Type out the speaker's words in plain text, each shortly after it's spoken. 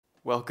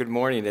Well, good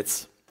morning.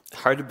 It's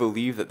hard to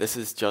believe that this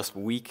is just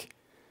week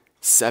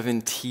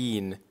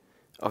 17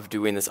 of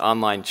doing this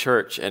online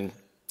church, and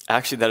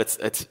actually that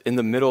it's in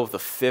the middle of the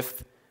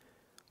fifth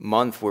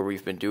month where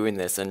we've been doing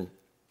this. And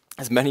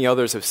as many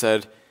others have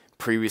said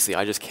previously,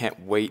 I just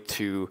can't wait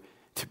to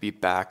be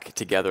back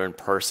together in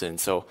person.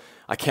 So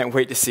I can't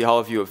wait to see all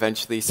of you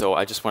eventually. So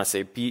I just want to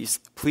say,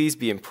 please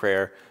be in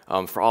prayer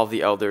for all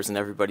the elders and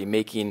everybody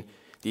making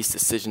these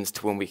decisions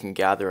to when we can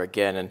gather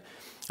again. And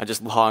I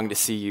just long to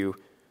see you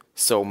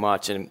so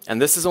much.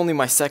 And this is only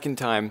my second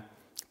time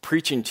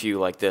preaching to you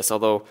like this,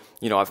 although,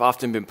 I've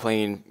often been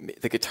playing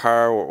the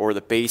guitar or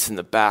the bass in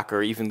the back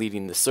or even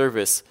leading the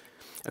service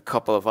a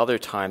couple of other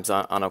times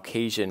on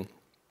occasion.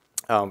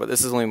 But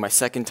this is only my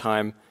second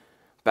time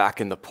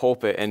back in the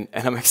pulpit, and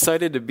I'm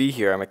excited to be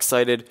here. I'm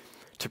excited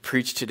to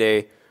preach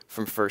today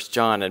from 1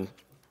 John. And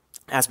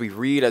as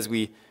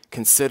we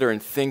consider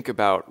and think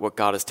about what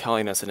God is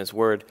telling us in His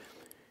Word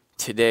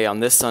today on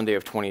this Sunday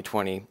of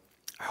 2020,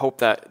 I hope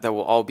that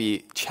we'll all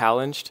be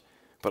challenged,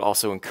 but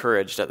also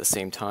encouraged at the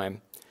same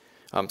time.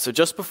 So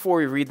just before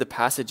we read the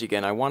passage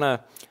again, I want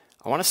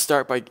to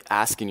start by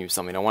asking you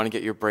something. I want to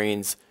get your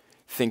brains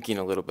thinking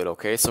a little bit.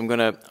 Okay, so I'm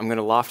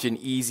gonna loft you an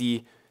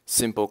easy,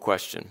 simple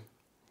question.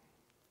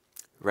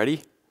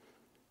 Ready?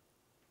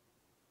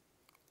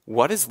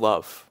 What is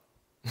love?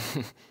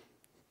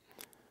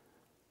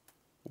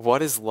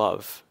 What is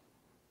love?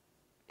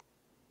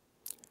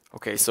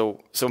 Okay,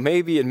 so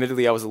maybe,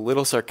 admittedly, I was a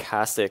little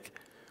sarcastic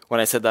when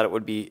I said that it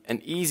would be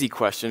an easy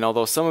question,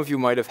 although some of you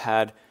might have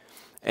had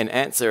an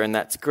answer, and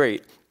that's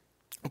great.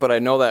 But I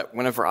know that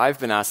whenever I've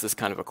been asked this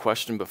kind of a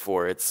question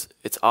before, it's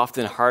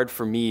often hard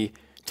for me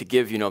to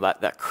give,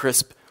 that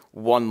crisp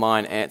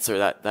one-line answer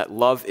that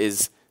love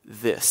is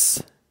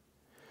this.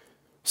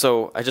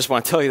 So I just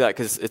want to tell you that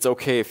because it's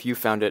okay if you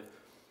found it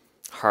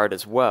hard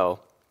as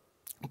well.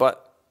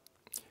 But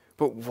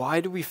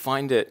why do we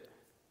find it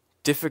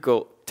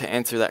difficult to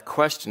answer that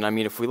question? I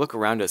mean, if we look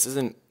around us,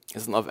 isn't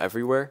love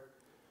everywhere?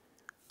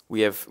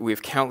 We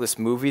have countless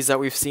movies that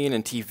we've seen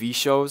and TV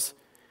shows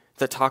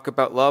that talk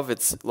about love.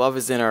 Love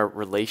is in our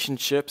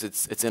relationships.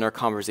 It's in our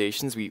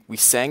conversations. We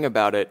sang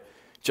about it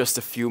just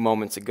a few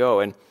moments ago,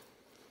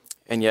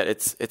 and yet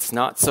it's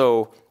not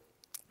so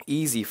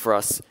easy for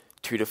us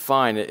to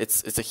define.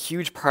 It's a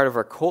huge part of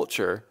our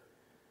culture,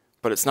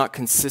 but it's not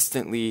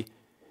consistently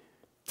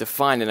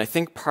defined. And I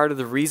think part of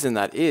the reason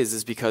that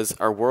is because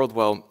our world,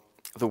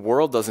 the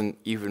world doesn't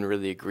even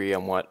really agree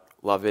on what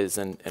love is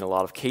in a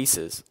lot of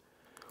cases.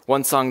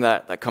 One song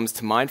that comes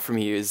to mind for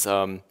me is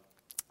that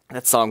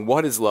song,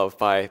 What is Love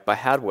by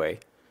Hadway.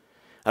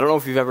 I don't know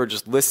if you've ever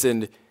just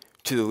listened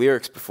to the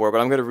lyrics before,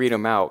 but I'm going to read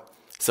them out.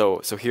 So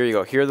here you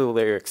go. Here are the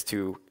lyrics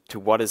to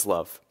What is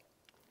Love.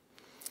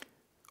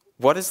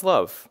 What is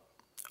love?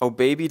 Oh,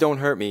 baby, don't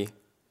hurt me.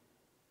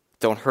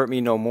 Don't hurt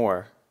me no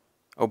more.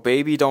 Oh,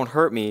 baby, don't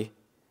hurt me.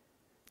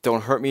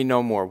 Don't hurt me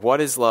no more.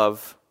 What is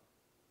love?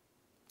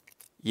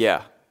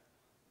 Yeah.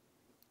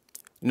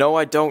 No,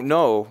 I don't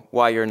know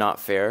why you're not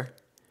fair.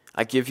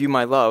 I give you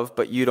my love,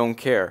 but you don't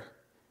care.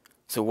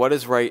 So what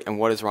is right and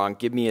what is wrong?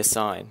 Give me a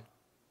sign.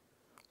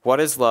 What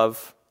is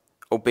love?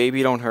 Oh,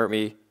 baby, don't hurt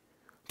me.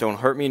 Don't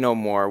hurt me no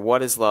more.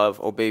 What is love?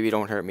 Oh, baby,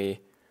 don't hurt me.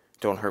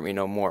 Don't hurt me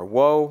no more.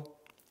 Whoa.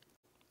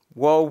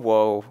 Whoa,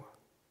 whoa.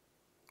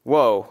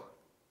 Whoa.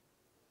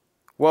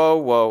 Whoa,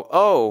 whoa.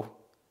 Oh.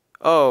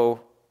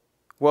 Oh.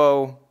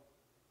 Whoa.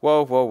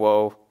 Whoa, whoa,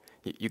 whoa.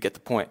 You get the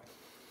point.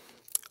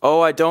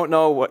 Oh, I don't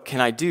know. What can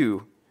I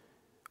do?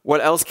 What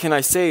else can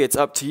I say? It's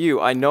up to you.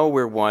 I know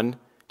we're one,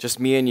 just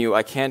me and you.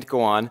 I can't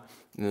go on.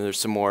 And then there's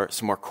some more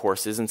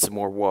courses and some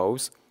more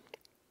woes.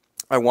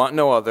 I want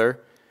no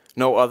other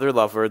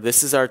lover.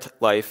 This is our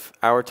life,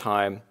 our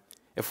time.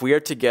 If we are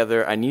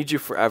together, I need you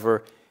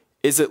forever.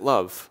 Is it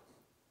love?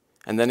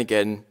 And then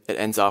again, it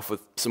ends off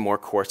with some more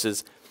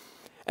courses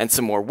and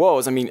some more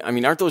woes. I mean,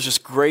 aren't those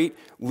just great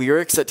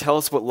lyrics that tell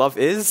us what love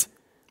is?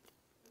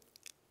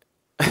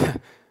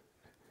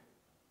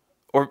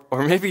 or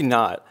maybe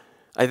not.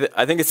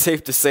 I think it's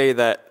safe to say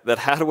that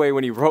Hadaway,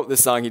 when he wrote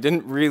this song, he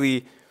didn't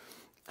really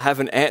have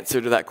an answer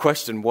to that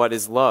question, what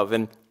is love?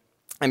 And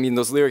I mean,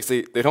 those lyrics,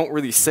 they don't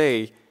really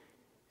say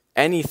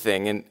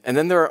anything. And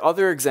then there are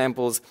other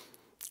examples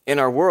in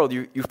our world.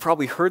 You've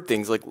probably heard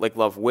things like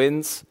love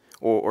wins,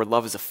 or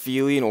love is a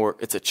feeling, or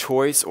it's a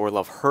choice, or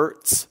love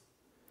hurts,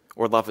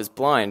 or love is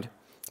blind.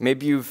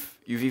 Maybe you've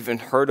even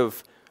heard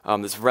of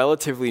this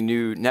relatively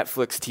new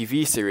Netflix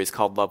TV series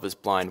called Love is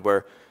Blind,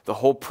 where the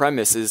whole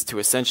premise is to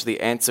essentially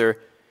answer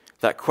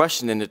that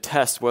question and to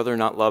test whether or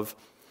not love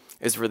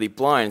is really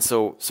blind.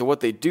 So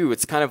what they do,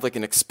 it's kind of like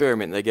an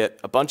experiment. They get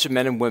a bunch of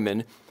men and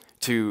women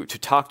to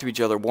talk to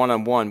each other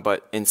one-on-one,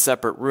 but in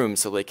separate rooms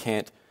so they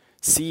can't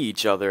see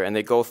each other. And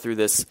they go through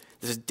this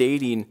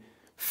dating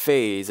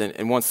phase.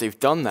 And once they've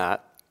done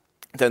that,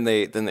 then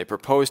they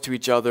propose to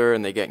each other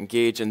and they get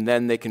engaged, and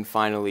then they can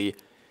finally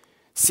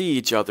see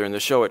each other. And the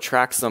show, it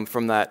tracks them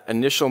from that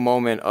initial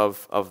moment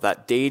of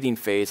that dating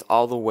phase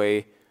all the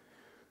way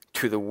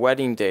to the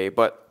wedding day.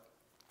 But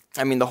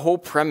I mean, the whole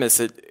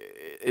premise,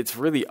 it's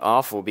really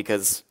awful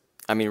because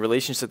I mean,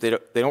 relationships,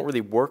 they don't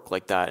really work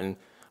like that. And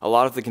a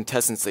lot of the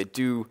contestants, they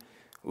do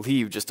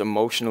leave just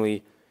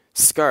emotionally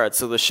scarred.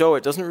 So the show,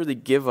 it doesn't really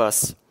give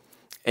us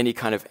any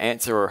kind of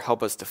answer or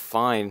help us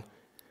define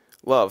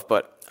love.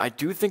 But I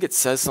do think it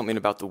says something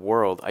about the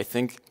world. I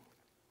think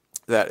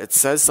that it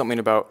says something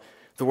about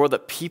the world,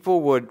 that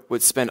people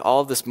would spend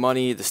all of this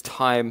money, this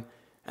time,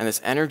 and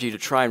this energy to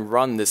try and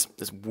run this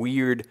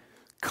weird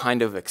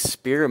kind of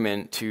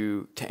experiment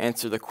to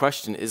answer the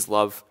question, is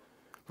love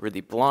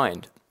really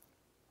blind?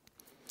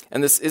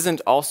 And this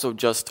isn't also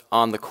just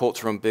on the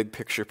cultural and big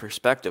picture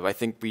perspective. I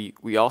think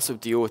we also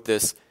deal with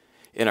this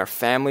in our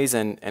families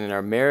and in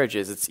our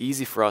marriages. It's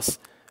easy for us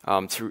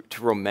to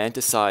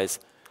romanticize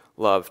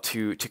love,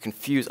 to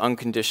confuse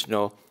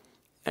unconditional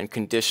and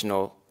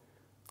conditional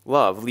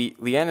love.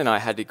 Leanne and I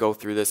had to go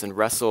through this and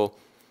wrestle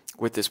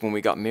with this when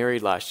we got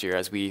married last year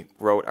as we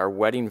wrote our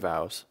wedding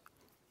vows.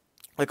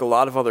 Like a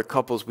lot of other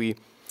couples, we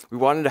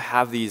wanted to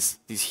have these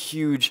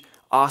huge,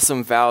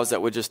 awesome vows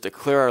that would just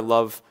declare our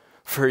love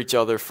for each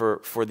other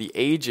for the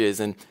ages.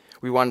 And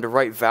we wanted to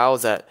write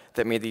vows that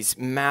made these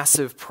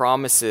massive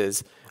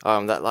promises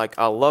that, like,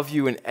 I'll love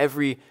you in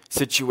every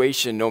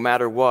situation, no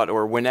matter what,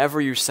 or whenever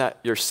you're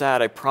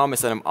sad, I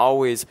promise that I'm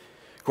always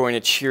going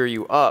to cheer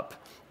you up,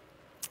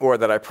 or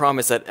that I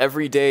promise that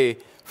every day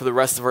for the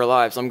rest of our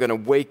lives, I'm going to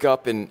wake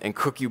up and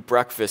cook you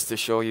breakfast to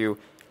show you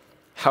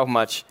how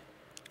much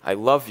I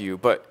love you.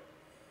 But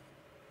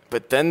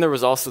then there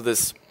was also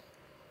this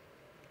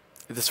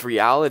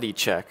reality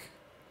check.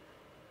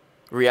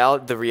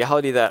 The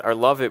reality that our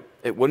love,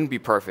 it wouldn't be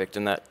perfect,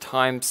 and that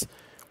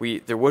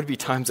there would be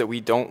times that we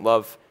don't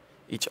love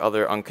each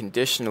other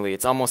unconditionally.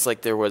 It's almost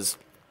like there was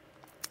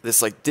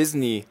this like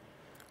Disney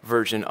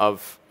version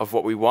of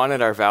what we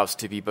wanted our vows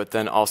to be, but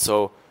then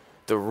also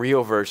the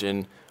real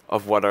version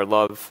of what our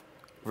love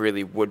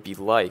really would be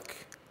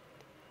like.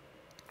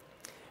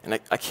 And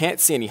I can't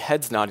see any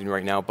heads nodding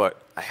right now,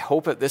 but I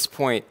hope at this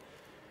point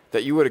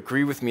that you would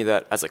agree with me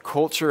that as a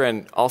culture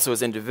and also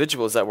as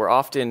individuals, that we're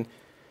often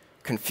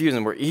confused,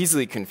 and we're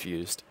easily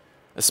confused,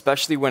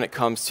 especially when it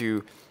comes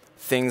to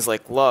things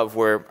like love,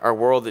 where our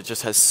world, it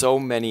just has so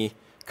many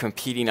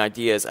competing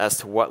ideas as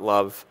to what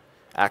love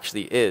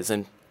actually is.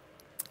 And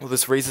well,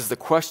 this raises the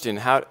question,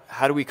 how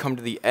do we come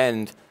to the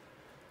end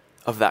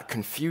of that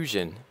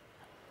confusion?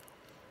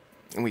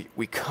 And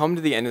we come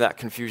to the end of that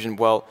confusion,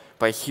 well,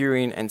 by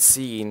hearing and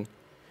seeing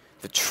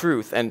the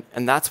truth. And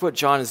that's what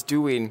John is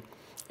doing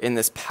in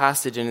this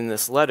passage and in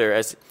this letter,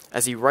 as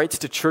he writes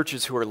to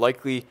churches who are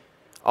likely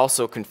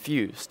also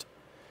confused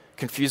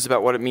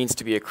about what it means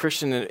to be a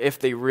Christian and if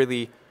they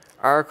really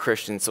are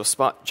Christians.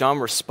 So John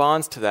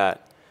responds to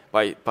that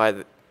by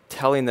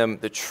telling them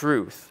the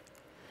truth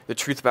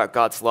about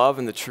God's love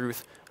and the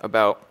truth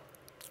about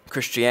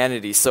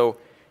Christianity. So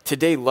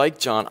today, like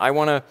John, I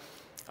want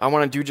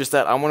to do just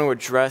that. I want to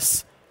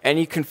address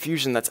any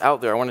confusion that's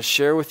out there. I want to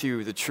share with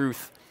you the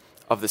truth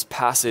of this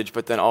passage,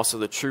 but then also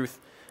the truth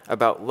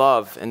about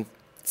love. And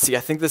see,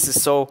 I think this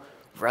is so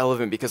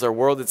relevant because our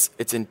world,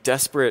 it's in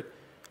desperate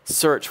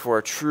search for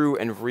a true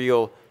and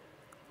real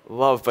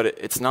love, but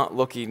it's not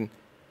looking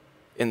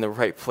in the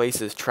right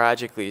places,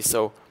 tragically.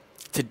 So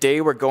today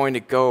we're going to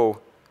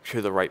go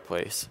to the right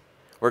place.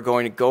 We're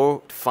going to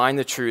go find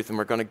the truth, and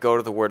we're going to go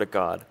to the Word of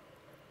God.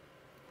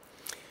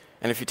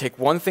 And if you take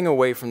one thing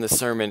away from this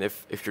sermon,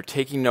 if you're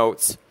taking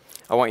notes,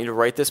 I want you to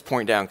write this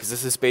point down, because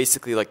this is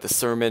basically like the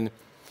sermon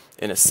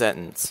in a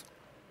sentence.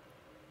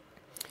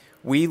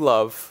 We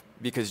love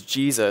because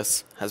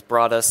Jesus has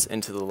brought us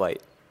into the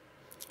light.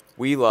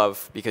 We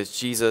love because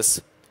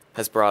Jesus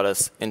has brought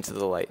us into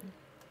the light.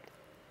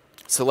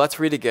 So let's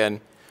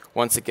read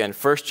once again,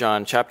 1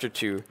 John chapter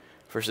 2,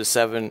 verses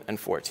 7 and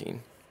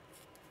 14.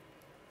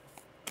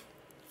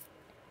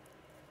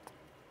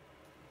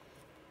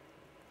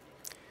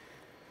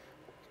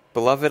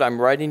 Beloved,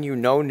 I'm writing you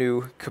no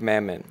new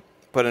commandment,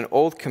 but an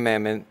old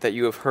commandment that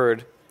you have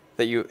heard,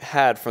 that you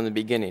had from the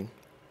beginning.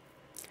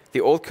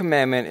 The old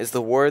commandment is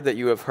the word that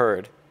you have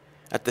heard.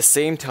 At the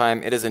same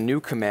time, it is a new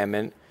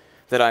commandment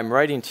that I am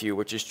writing to you,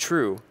 which is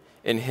true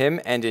in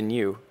him and in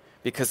you,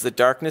 because the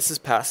darkness is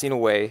passing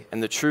away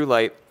and the true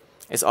light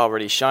is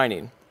already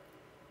shining.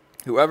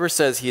 Whoever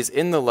says he is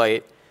in the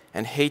light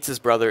and hates his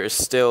brother is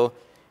still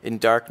in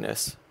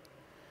darkness.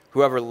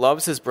 Whoever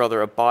loves his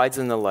brother abides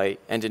in the light,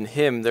 and in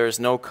him there is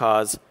no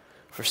cause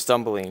for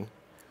stumbling.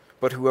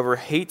 But whoever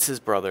hates his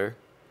brother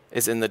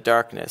is in the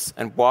darkness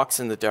and walks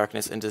in the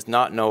darkness and does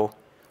not know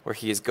where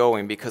he is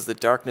going, because the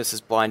darkness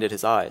has blinded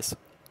his eyes.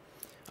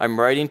 I'm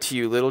writing to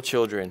you, little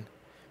children,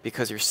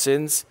 because your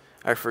sins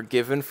are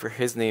forgiven for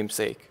his name's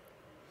sake.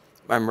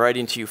 I'm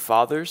writing to you,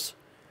 fathers,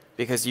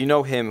 because you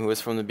know him who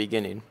is from the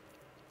beginning.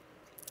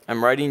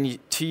 I'm writing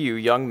to you,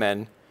 young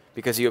men,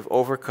 because you have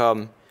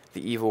overcome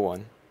the evil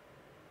one.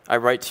 I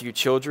write to you,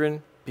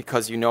 children,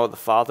 because you know the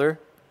Father.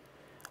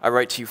 I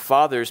write to you,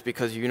 fathers,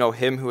 because you know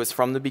him who is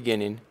from the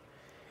beginning.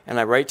 And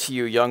I write to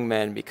you, young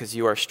men, because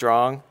you are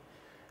strong,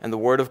 and the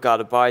word of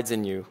God abides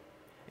in you,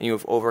 and you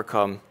have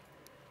overcome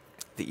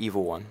the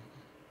evil one.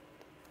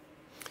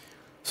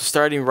 So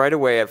starting right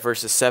away at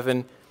verses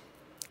 7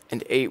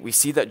 and 8, we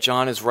see that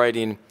John is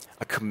writing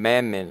a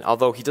commandment,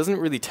 although he doesn't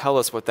really tell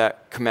us what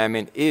that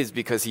commandment is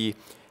because he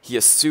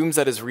assumes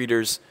that his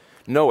readers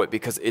know it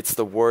because it's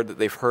the word that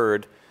they've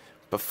heard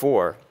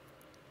before.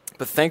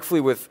 But thankfully,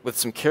 with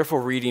some careful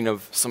reading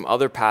of some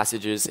other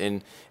passages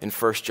in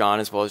 1 John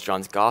as well as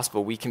John's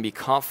Gospel, we can be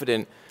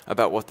confident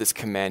about what this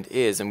command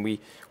is. And we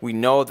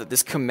know that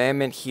this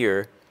commandment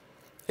here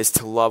is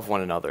to love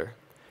one another.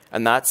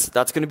 And that's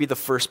going to be the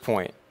first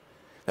point,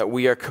 that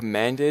we are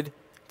commanded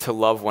to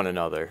love one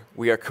another.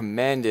 We are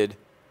commanded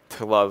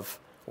to love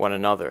one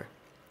another.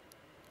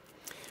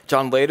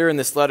 John later in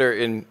this letter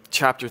in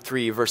chapter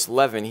 3, verse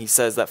 11, he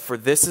says that for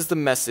this is the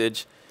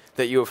message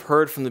that you have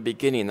heard from the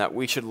beginning, that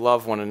we should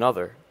love one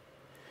another.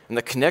 And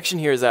the connection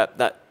here is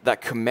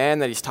that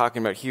command that he's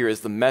talking about here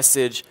is the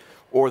message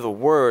or the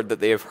word that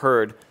they have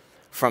heard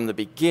from the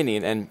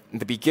beginning. And in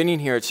the beginning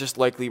here, it's just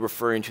likely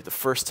referring to the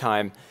first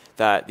time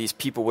that these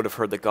people would have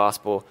heard the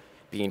gospel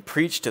being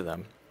preached to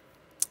them.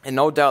 And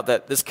no doubt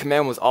that this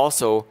command was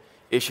also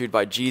issued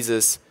by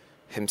Jesus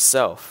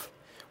himself.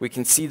 We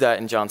can see that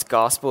in John's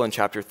Gospel in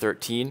chapter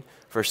 13,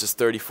 verses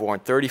 34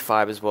 and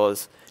 35, as well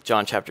as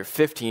John chapter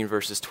 15,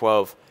 verses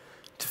 12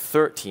 to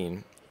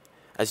 13,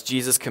 as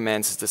Jesus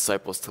commands his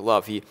disciples to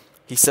love. He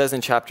says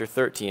in chapter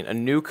 13, "A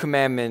new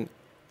commandment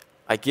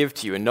I give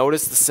to you." And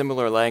notice the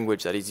similar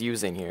language that he's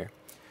using here.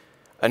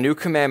 "A new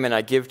commandment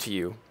I give to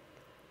you,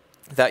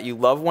 that you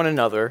love one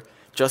another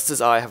just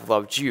as I have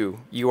loved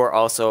you. You are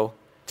also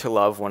to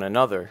love one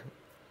another.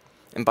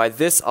 And by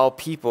this all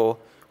people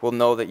will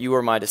know that you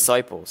are my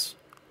disciples,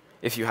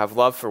 if you have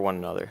love for one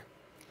another."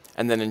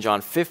 And then in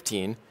John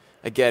 15,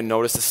 again,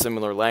 notice a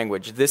similar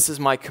language. "This is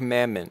my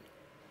commandment,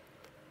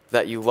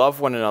 that you love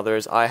one another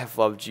as I have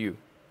loved you.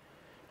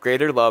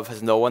 Greater love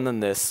has no one than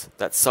this,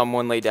 that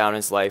someone lay down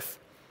his life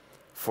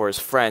for his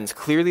friends."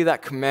 Clearly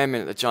that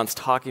commandment that John's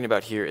talking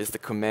about here is the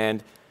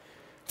command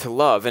to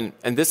love. And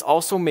this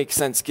also makes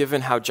sense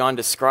given how John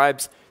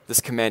describes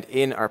this command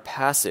in our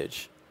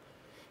passage.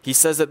 He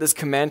says that this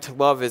command to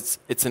love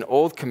it's an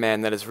old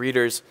command that his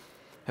readers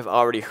have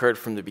already heard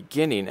from the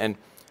beginning. And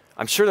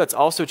I'm sure that's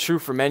also true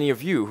for many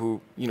of you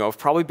who, have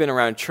probably been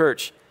around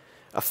church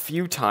a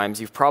few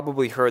times. You've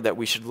probably heard that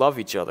we should love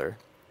each other.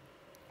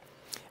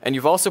 And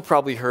you've also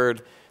probably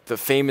heard the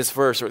famous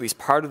verse, or at least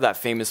part of that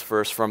famous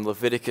verse from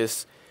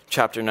Leviticus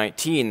chapter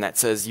 19 that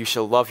says, "You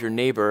shall love your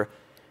neighbor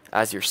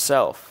as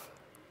yourself."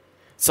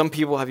 Some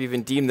people have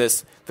even deemed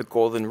this the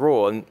golden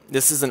rule. And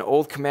this is an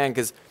old command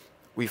because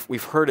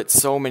we've heard it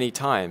so many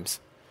times.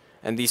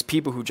 And these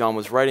people who John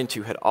was writing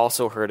to had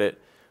also heard it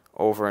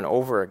over and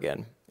over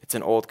again. It's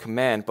an old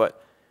command,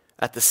 but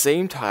at the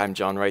same time,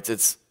 John writes,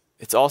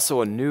 it's also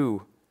a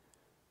new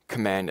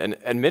command. And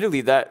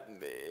admittedly, that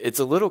it's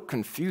a little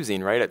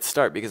confusing, right, at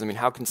start, because,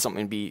 how can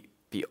something be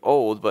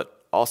old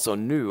but also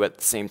new at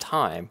the same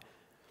time?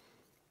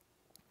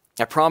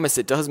 I promise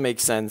it does make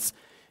sense,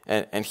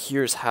 and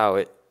here's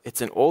how.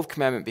 It's an old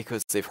commandment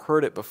because they've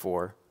heard it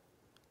before,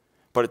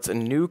 but it's a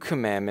new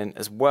commandment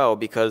as well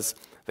because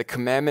the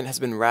commandment has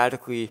been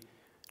radically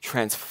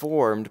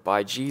transformed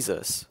by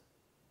Jesus.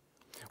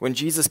 When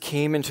Jesus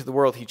came into the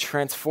world, he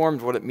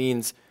transformed what it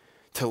means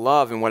to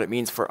love and what it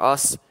means for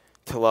us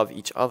to love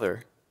each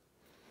other.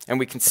 And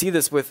we can see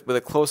this with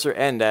a closer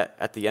end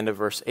at the end of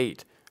verse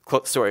 8.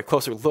 A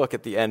closer look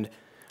at the end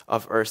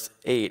of verse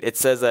 8. It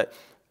says that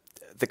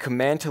the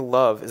command to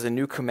love is a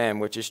new command,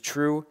 which is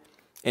true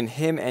in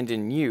him and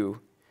in you,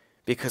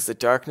 because the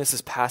darkness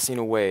is passing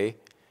away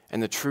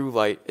and the true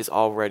light is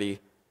already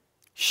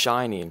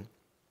shining.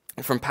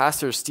 And from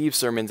Pastor Steve's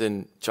sermons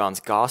in John's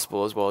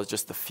Gospel, as well as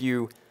just the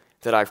few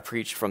that I've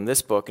preached from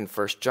this book in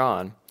 1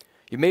 John,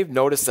 you may have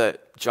noticed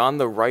that John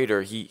the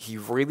writer, he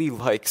really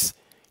likes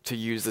to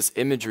use this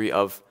imagery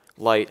of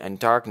light and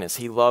darkness.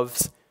 He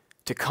loves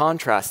to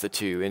contrast the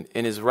two.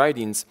 In his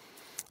writings,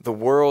 the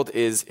world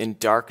is in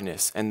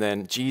darkness, and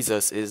then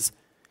Jesus is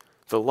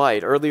the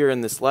light. Earlier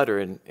in this letter,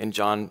 in 1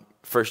 John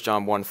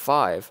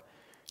 1:5,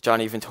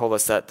 John even told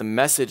us that the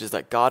message is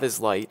that God is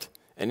light,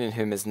 and in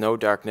him is no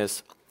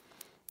darkness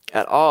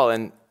at all.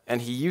 And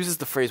he uses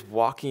the phrase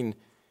walking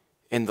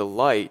in the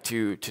light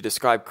to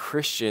describe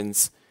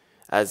Christians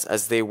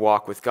as they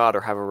walk with God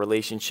or have a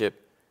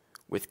relationship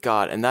with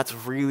God. And that's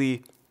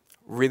really,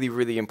 really,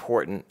 really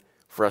important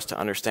for us to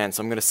understand.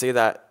 So I'm going to say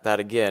that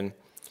again.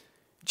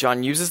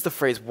 John uses the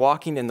phrase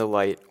walking in the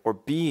light or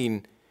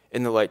being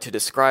in the light to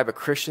describe a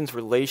Christian's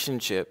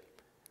relationship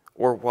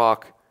or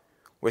walk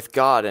with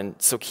God. And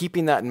so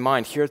keeping that in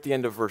mind, here at the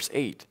end of verse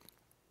 8,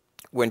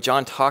 when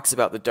John talks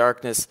about the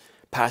darkness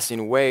passing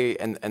away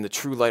and the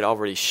true light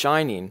already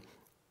shining,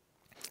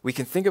 we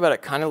can think about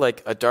it kind of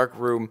like a dark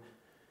room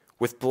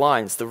with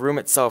blinds. The room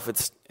itself,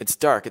 it's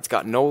dark. It's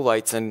got no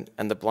lights and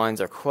the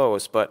blinds are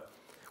closed. But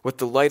with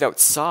the light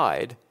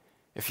outside,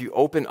 if you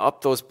open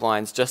up those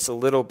blinds just a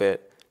little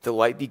bit, the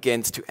light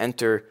begins to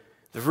enter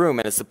the room.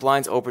 And as the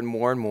blinds open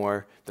more and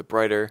more, the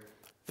brighter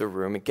the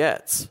room it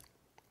gets.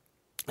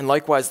 And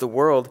likewise, the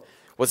world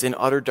was in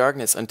utter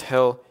darkness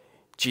until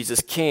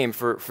Jesus came.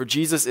 For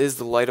Jesus is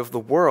the light of the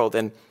world.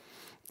 And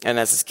And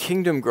as his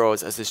kingdom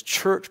grows, as his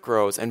church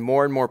grows, and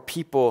more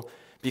people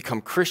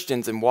become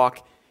Christians and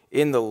walk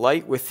in the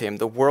light with him,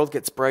 the world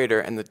gets brighter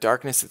and the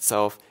darkness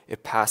itself,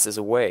 it passes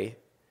away.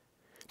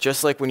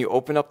 Just like when you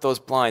open up those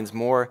blinds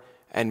more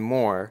and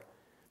more,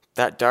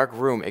 that dark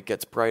room, it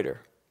gets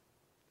brighter.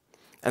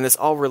 And this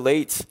all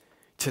relates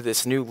to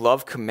this new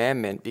love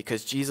commandment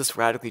because Jesus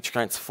radically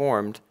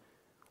transformed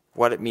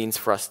what it means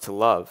for us to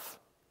love.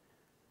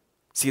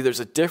 See, there's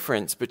a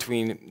difference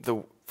between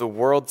the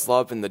world's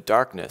love in the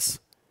darkness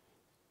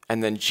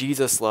and then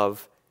Jesus'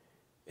 love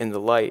in the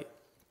light.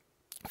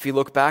 If you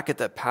look back at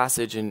that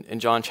passage in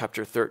John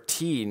chapter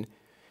 13,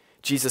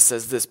 Jesus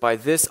says this, "By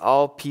this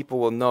all people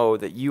will know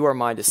that you are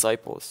my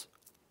disciples,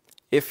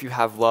 if you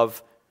have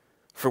love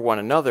for one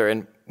another."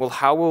 And well,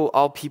 how will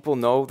all people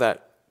know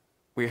that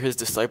we're his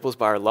disciples?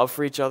 By our love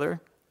for each other?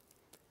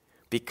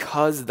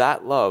 Because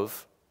that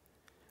love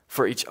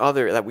for each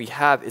other that we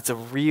have, it's a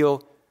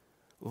real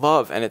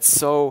love, and it's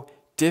so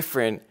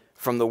different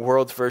from the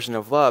world's version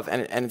of love,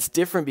 and it's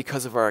different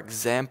because of our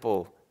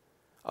example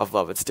of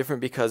love. It's different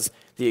because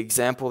the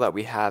example that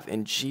we have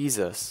in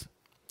Jesus.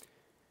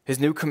 His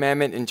new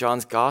commandment in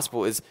John's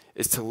gospel is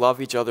to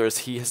love each other as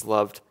he has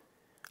loved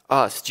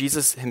us.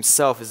 Jesus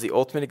himself is the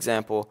ultimate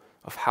example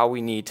of how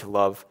we need to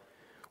love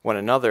one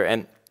another.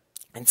 And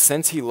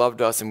since he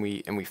loved us and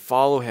we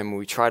follow him and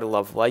we try to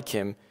love like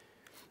him,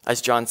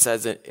 as John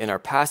says in our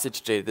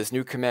passage today, this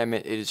new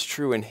commandment, it is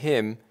true in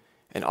him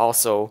and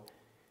also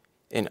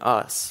in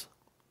us.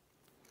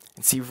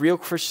 And see, real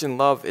Christian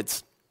love,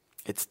 it's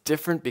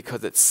different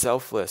because it's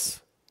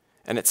selfless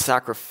and it's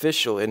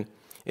sacrificial.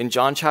 In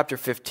John chapter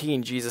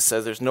 15, Jesus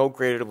says there's no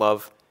greater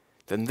love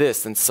than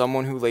this, than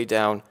someone who laid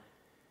down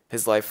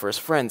his life for his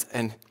friends.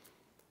 And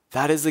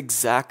that is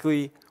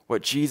exactly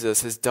what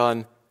Jesus has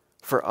done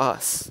for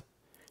us.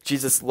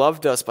 Jesus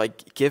loved us by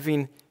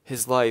giving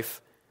his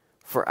life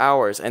for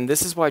ours. And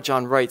this is why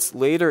John writes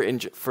later in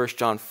 1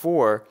 John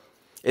 4,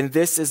 "And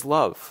this is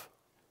love.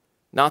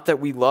 Not that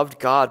we loved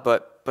God,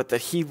 but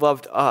that he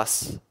loved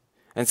us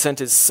and sent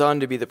his Son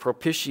to be the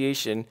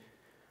propitiation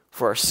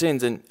for our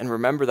sins." And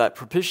remember that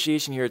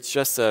propitiation here, it's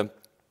just a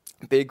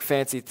big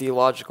fancy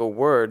theological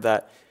word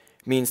that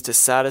means to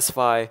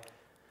satisfy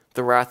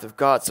the wrath of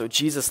God. So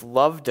Jesus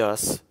loved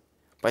us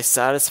by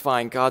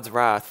satisfying God's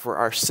wrath for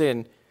our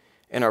sin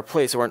in our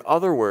place. Or in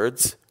other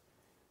words,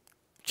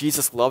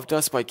 Jesus loved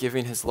us by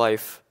giving his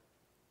life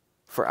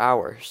for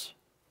ours.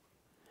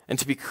 And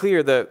to be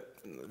clear, the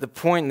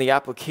point in the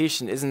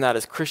application isn't that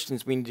as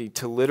Christians we need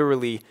to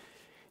literally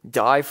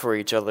die for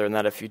each other, and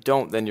that if you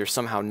don't, then you're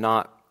somehow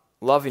not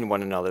loving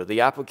one another. The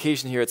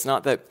application here, it's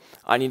not that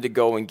I need to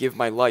go and give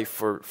my life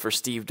for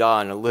Steve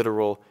Daw in a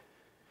literal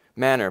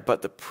manner,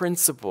 but the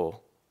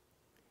principle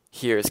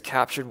here is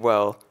captured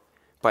well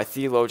by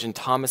theologian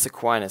Thomas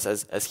Aquinas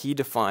as he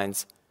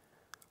defines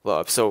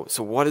love. So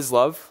what is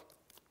love?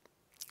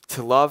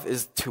 To love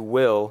is to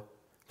will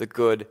the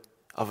good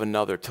of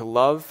another. To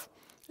love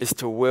is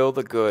to will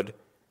the good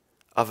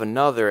of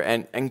another.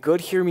 And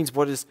good here means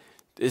what is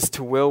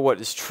to will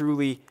what is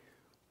truly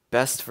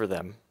best for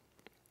them.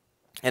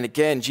 And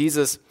again,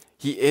 Jesus,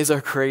 he is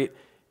our great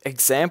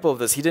example of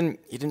this. He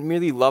didn't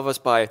merely love us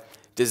by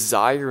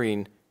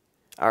desiring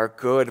our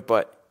good,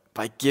 but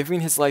by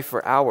giving his life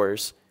for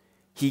ours,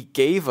 he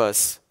gave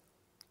us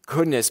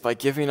goodness by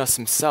giving us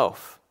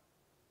himself.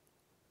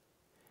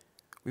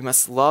 We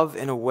must love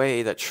in a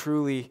way that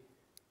truly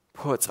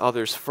puts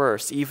others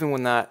first, even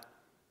when that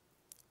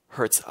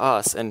hurts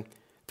us. And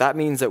that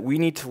means that we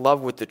need to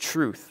love with the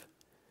truth,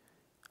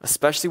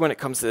 especially when it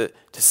comes to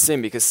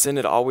sin, because sin,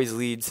 it always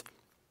leads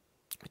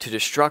to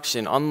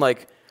destruction.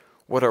 Unlike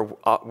what our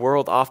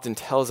world often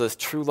tells us,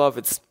 true love,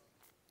 it's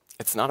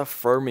not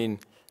affirming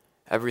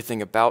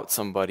everything about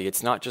somebody.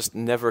 It's not just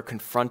never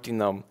confronting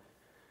them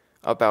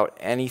about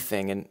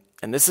anything.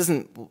 And this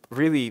isn't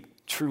really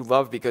true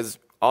love, because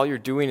all you're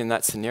doing in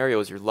that scenario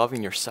is you're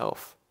loving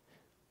yourself.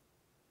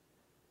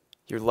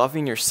 You're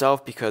loving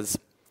yourself because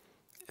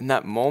in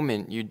that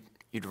moment,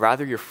 you'd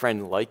rather your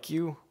friend like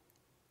you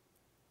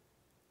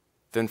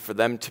than for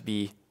them to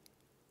be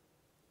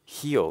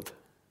healed.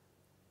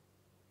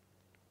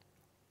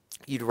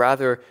 You'd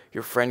rather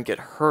your friend get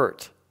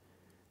hurt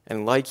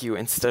and like you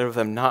instead of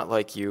them not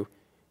like you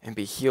and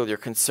be healed. You're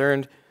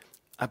concerned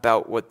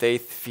about what they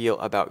feel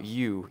about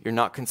you. You're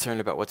not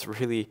concerned about what's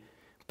really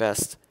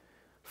best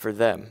for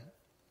them.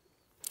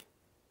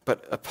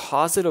 But a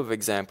positive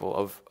example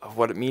of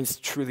what it means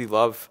to truly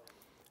love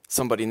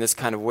somebody in this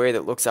kind of way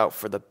that looks out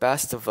for the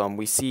best of them,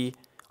 we see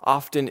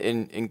often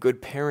in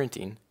good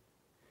parenting.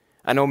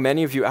 I know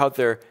many of you out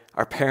there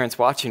are parents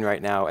watching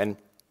right now, and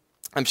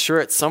I'm sure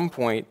at some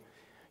point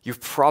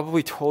you've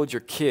probably told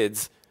your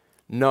kids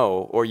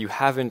no, or you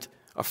haven't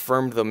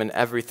affirmed them in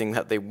everything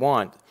that they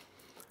want.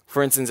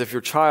 For instance, if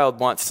your child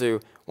wants to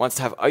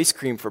have ice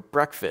cream for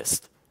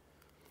breakfast,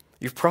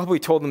 you've probably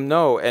told them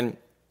no, and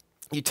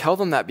you tell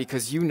them that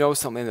because you know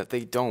something that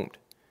they don't.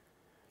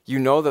 You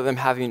know that them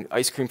having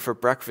ice cream for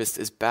breakfast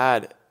is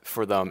bad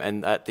for them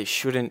and that they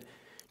shouldn't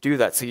do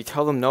that. So you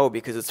tell them no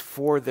because it's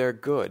for their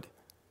good.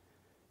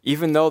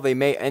 Even though they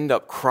may end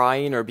up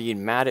crying or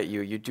being mad at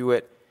you, you do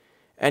it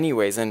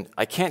anyways. And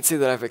I can't say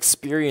that I've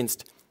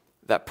experienced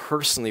that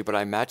personally, but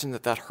I imagine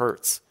that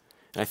hurts.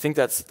 And I think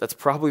that's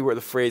probably where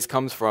the phrase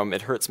comes from.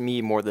 It hurts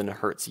me more than it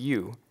hurts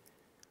you.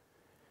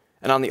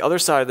 And on the other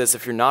side of this,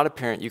 if you're not a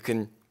parent, you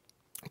can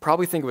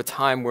probably think of a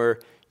time where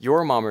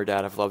your mom or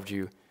dad have loved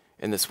you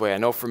in this way. I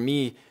know for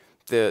me,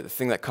 the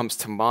thing that comes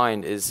to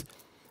mind is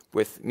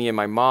with me and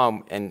my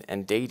mom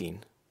and dating.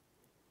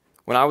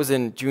 When I was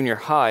in junior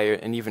high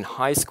and even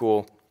high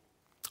school,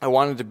 I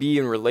wanted to be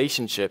in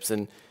relationships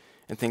and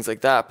things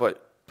like that,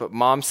 but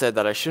mom said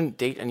that I shouldn't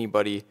date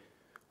anybody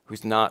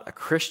who's not a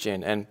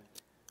Christian. And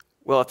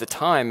well, at the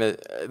time,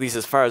 at least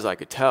as far as I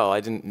could tell,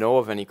 I didn't know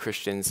of any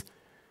Christians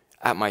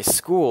at my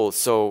school,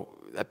 so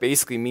that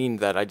basically means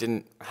that I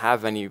didn't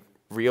have any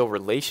real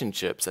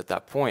relationships at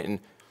that point. And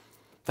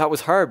that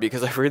was hard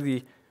because I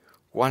really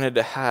wanted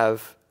to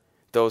have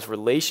those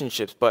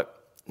relationships.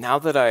 But now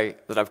that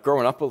I've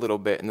grown up a little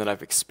bit and that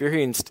I've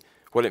experienced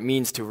what it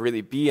means to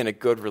really be in a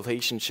good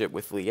relationship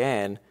with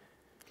Leanne,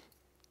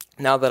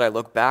 now that I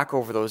look back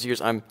over those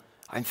years, I'm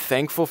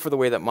thankful for the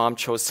way that mom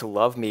chose to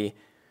love me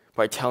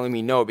by telling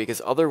me no,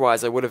 because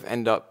otherwise I would have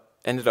ended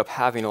up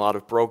having a lot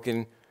of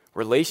broken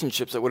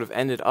relationships that would have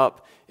ended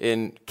up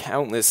in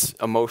countless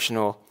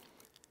emotional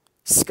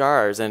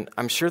scars. And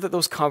I'm sure that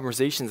those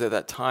conversations at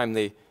that time,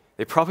 they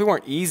probably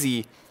weren't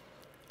easy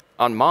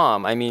on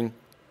mom. I mean,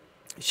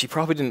 she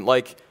probably didn't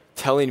like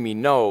telling me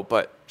no,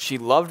 but she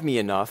loved me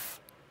enough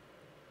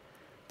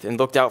and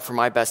looked out for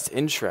my best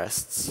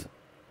interests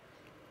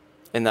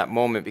in that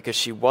moment, because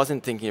she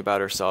wasn't thinking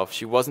about herself.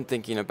 She wasn't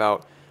thinking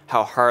about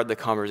how hard the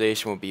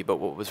conversation would be, but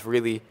what was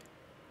really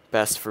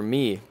best for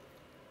me.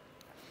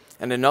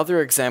 And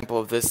another example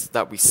of this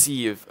that we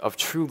see of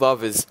true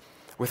love is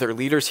with our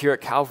leaders here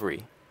at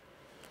Calvary.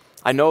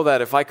 I know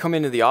that if I come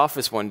into the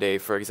office one day,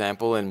 for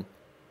example, and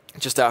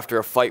just after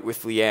a fight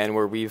with Leanne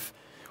where we've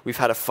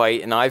had a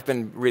fight and I've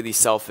been really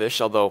selfish,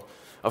 although,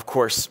 of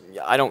course,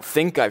 I don't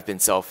think I've been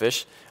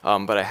selfish,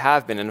 but I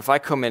have been. And if I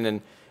come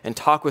in and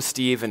talk with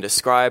Steve and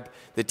describe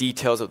the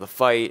details of the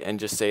fight and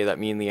just say that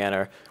me and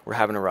Leanne we're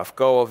having a rough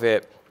go of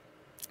it,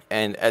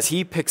 and as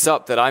he picks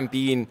up that I'm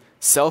being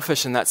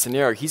selfish in that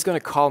scenario, he's going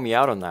to call me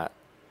out on that.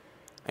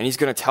 And he's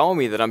going to tell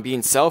me that I'm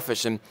being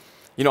selfish. And,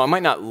 I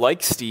might not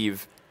like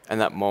Steve in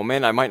that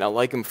moment. I might not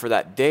like him for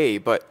that day,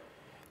 but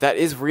that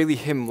is really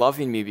him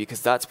loving me,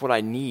 because that's what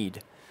I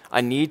need.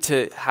 I need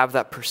to have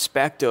that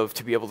perspective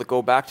to be able to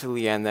go back to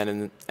Leanne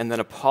then and then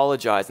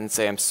apologize and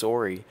say I'm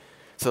sorry,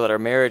 so that our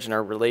marriage and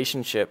our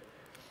relationship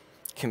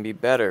can be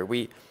better.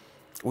 We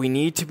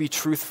need to be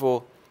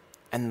truthful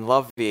and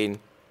loving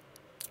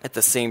at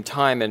the same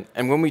time.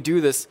 And when we do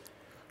this,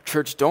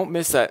 church, don't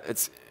miss that.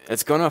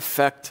 It's going to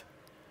affect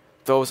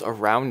those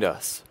around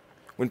us.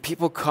 When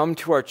people come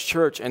to our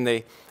church and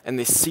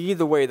they see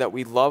the way that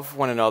we love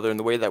one another and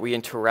the way that we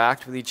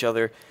interact with each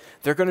other,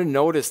 they're going to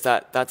notice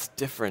that that's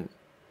different.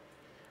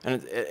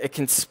 And it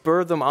can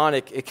spur them on.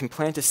 It can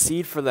plant a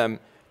seed for them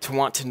to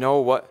want to know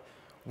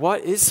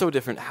what is so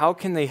different. How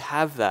can they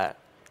have that?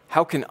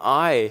 How can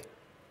I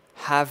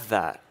have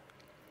that?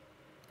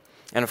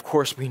 And of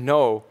course, we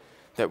know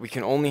that we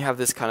can only have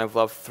this kind of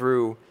love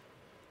through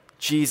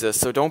Jesus.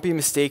 So don't be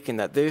mistaken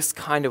that this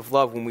kind of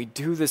love, when we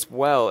do this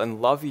well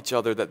and love each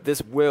other, that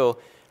this will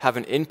have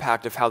an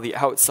impact of how the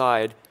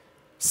outside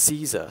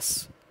sees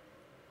us.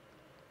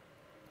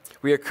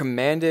 We are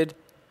commanded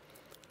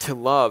to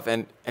love,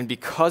 and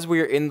because we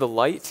are in the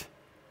light,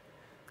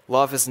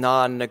 love is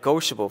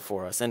non-negotiable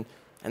for us. And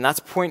that's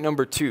point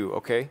number 2,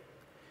 okay?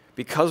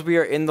 Because we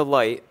are in the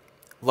light,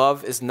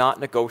 love is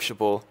not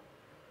negotiable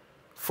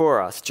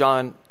for us.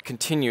 John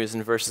continues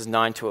in verses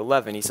 9 to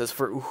 11. He says,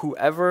 "For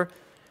whoever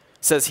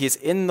says he is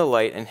in the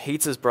light and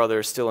hates his brother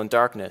is still in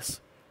darkness.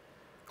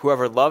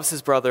 Whoever loves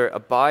his brother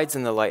abides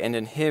in the light, and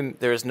in him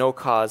there is no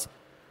cause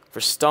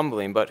for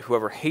stumbling. But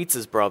whoever hates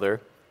his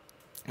brother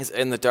is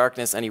in the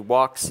darkness, and he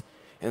walks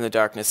in the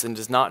darkness and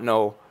does not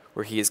know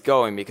where he is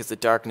going, because the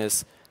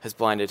darkness has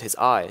blinded his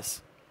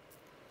eyes."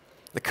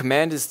 The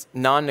command is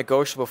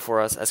non-negotiable for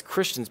us as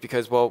Christians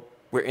because, well,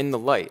 we're in the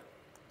light.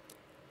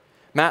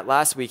 Matt,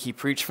 last week, he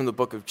preached from the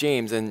book of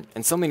James, and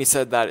something he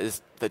said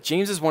that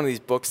James is one of these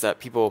books that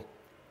people,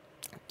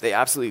 they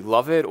absolutely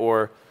love it,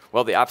 or,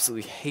 well, they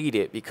absolutely hate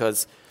it,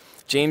 because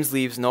James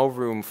leaves no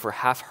room for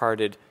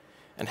half-hearted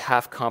and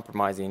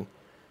half-compromising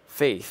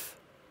faith.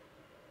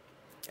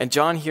 And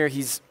John here,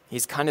 he's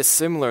kind of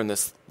similar in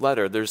this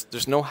letter.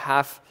 There's no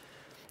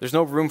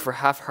room for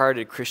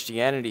half-hearted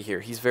Christianity here.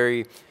 He's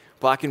very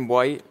black and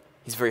white.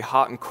 He's very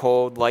hot and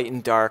cold, light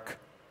and dark,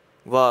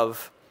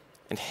 love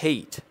and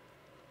hate.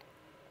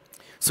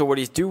 So what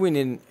he's doing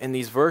in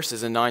these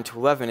verses in 9 to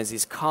 11 is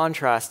he's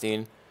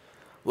contrasting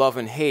love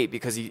and hate,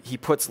 because he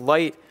puts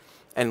light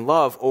and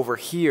love over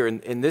here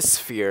in this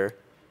sphere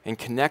and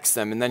connects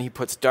them, and then he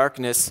puts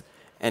darkness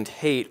and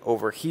hate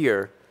over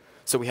here.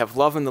 So we have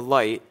love in the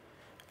light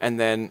and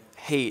then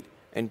hate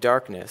and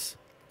darkness.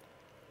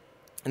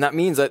 And that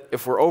means that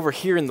if we're over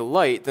here in the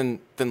light, then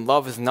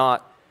love is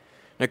not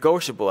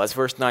negotiable. As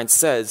verse 9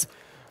 says,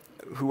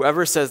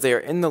 whoever says they are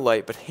in the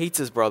light but hates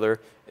his brother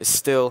is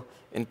still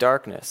in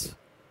darkness.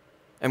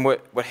 And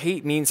what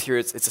hate means here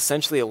is it's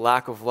essentially a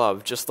lack of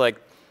love. Just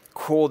like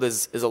cold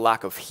is a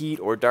lack of heat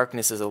or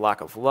darkness is a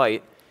lack of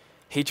light,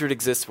 hatred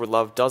exists where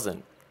love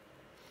doesn't.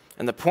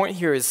 And the point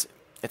here is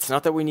it's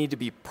not that we need to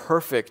be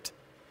perfect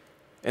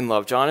in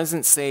love. John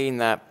isn't saying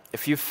that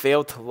if you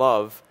fail to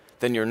love,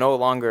 then you're no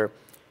longer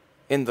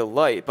in the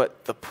light.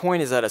 But the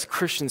point is that as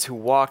Christians who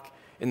walk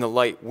in the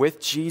light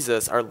with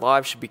Jesus, our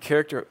lives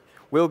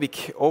will be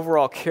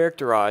overall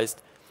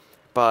characterized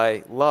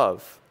by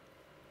love.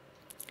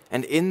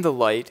 And in the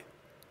light,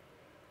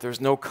 there's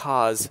no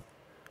cause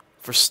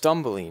for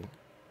stumbling.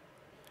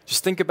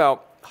 Just think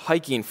about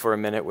hiking for a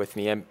minute with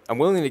me. I'm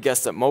willing to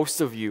guess that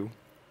most of you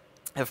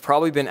have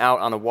probably been out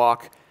on a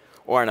walk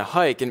or on a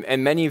hike,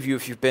 and many of you,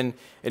 if you've been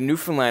in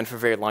Newfoundland for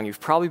very long,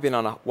 you've probably been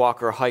on a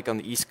walk or a hike on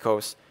the East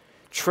Coast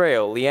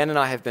Trail. Leanne and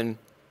I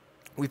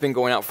we've been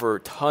going out for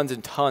tons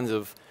and tons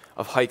of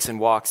hikes and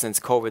walks since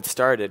COVID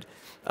started,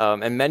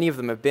 and many of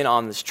them have been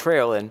on this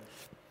trail. And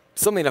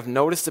something I've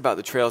noticed about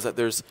the trail is that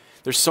there's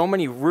so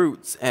many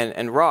roots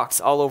and rocks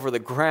all over the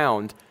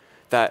ground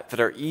that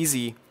are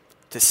easy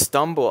to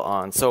stumble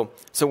on. So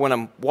when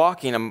I'm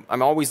walking,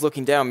 I'm always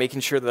looking down, making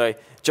sure that I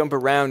jump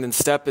around and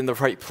step in the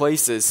right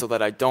places so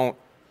that I don't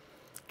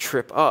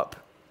trip up.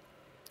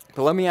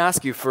 But let me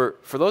ask you, for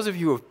those of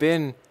you who have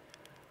been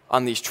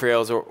on these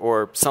trails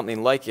or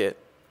something like it,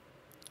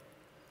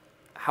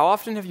 how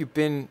often have you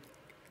been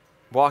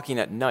walking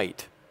at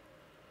night?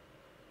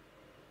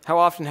 How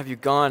often have you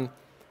gone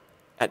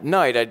at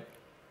night?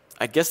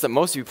 I guess that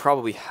most of you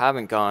probably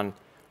haven't gone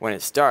when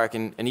it's dark,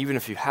 and even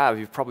if you have,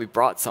 you've probably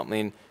brought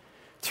something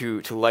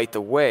to light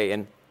the way.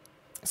 And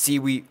see,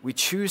 we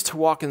choose to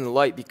walk in the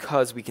light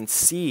because we can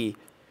see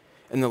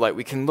in the light.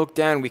 We can look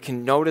down, we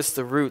can notice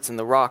the roots and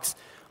the rocks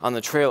on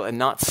the trail and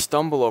not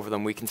stumble over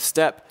them. We can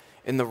step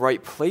in the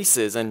right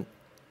places, and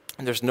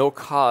there's no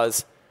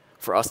cause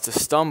for us to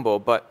stumble.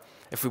 But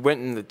if we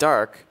went in the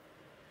dark,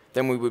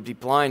 then we would be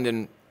blind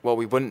and, well,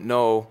 we wouldn't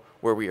know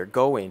where we are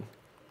going.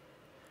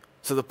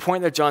 So the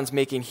point that John's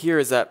making here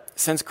is that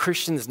since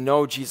Christians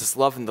know Jesus'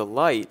 love in the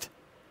light,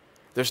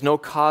 there's no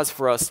cause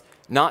for us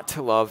not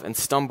to love and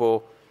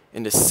stumble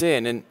into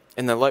sin. And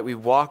in the light we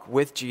walk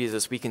with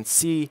Jesus, we can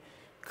see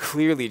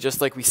clearly, just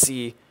like we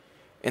see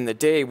in the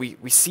day, we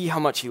see how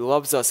much he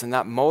loves us, and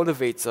that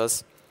motivates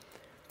us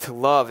to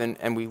love,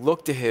 and we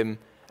look to him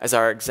as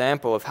our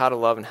example of how to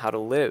love and how to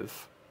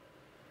live.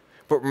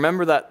 But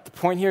remember that the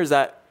point here is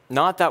that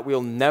not that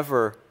we'll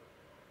never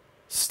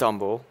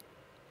stumble,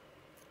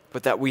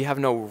 but that we have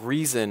no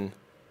reason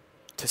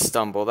to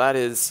stumble. That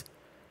is,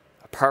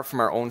 apart from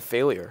our own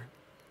failure.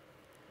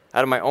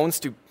 Out of my own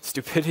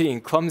stupidity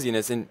and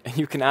clumsiness, and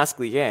you can ask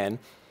Leanne,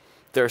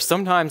 there are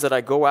some times that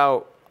I go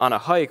out on a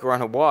hike or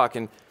on a walk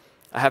and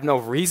I have no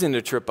reason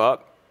to trip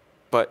up,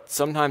 but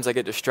sometimes I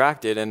get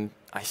distracted and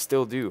I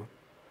still do.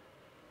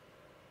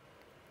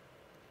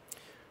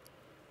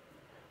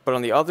 But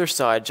on the other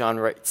side, John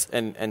writes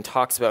and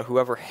talks about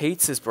whoever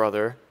hates his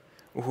brother,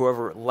 or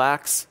whoever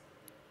lacks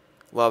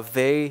love,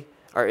 they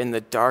are in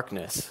the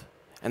darkness,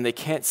 and they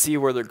can't see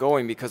where they're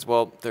going because,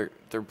 well,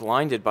 they're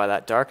blinded by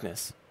that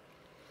darkness.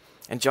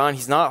 And John,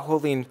 he's not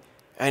holding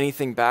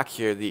anything back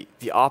here.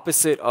 The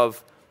opposite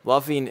of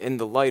loving in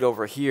the light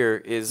over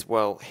here is,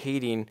 well,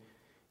 hating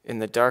in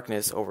the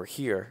darkness over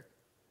here.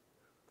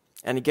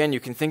 And again, you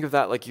can think of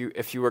that like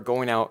if you were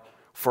going out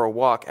for a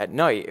walk at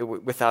night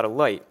without a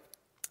light.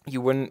 You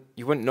wouldn't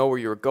know where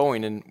you were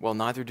going, and, well,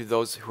 neither do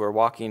those who are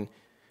walking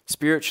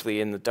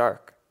spiritually in the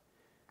dark.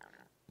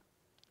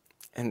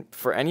 And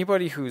for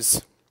anybody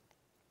who's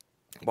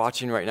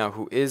watching right now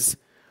who is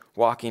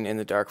walking in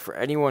the dark, for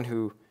anyone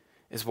who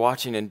is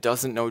watching and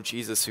doesn't know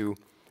Jesus, who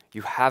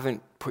you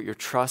haven't put your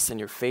trust and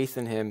your faith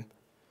in him,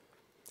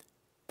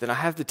 then I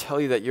have to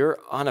tell you that you're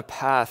on a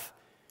path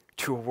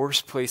to a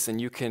worse place than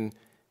you can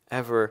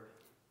ever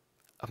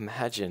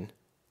imagine.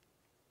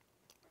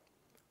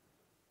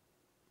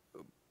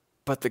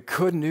 But the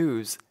good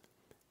news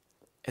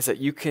is that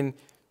you can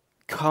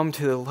come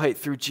to the light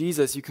through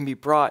Jesus. You can be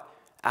brought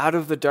out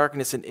of the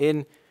darkness and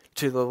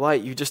into the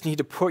light. You just need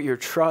to put your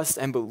trust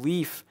and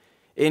belief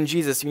in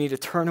Jesus. You need to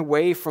turn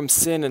away from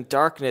sin and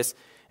darkness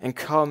and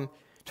come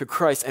to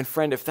Christ. And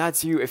friend, if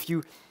that's you, if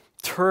you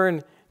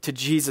turn to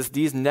Jesus,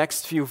 these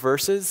next few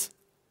verses,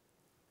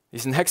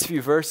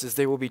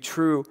 they will be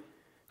true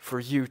for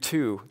you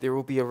too. There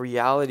will be a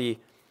reality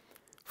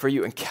for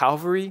you. And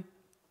Calvary,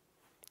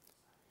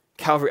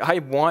 I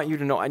want you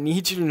to know, I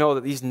need you to know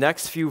that these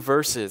next few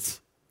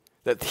verses,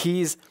 that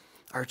these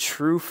are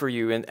true for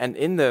you. And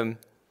in them,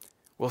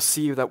 we'll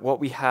see that what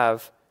we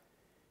have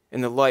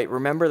in the light.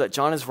 Remember that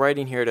John is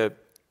writing here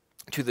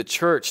to the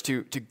church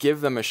to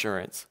give them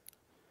assurance.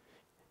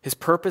 His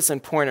purpose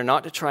and point are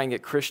not to try and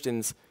get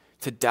Christians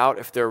to doubt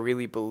if they're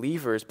really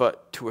believers,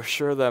 but to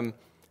assure them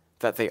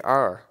that they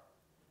are.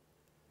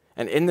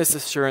 And in this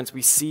assurance,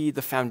 we see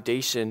the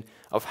foundation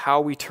of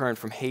how we turn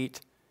from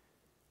hate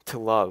to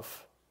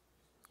love.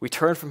 We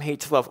turn from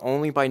hate to love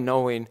only by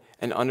knowing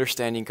and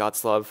understanding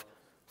God's love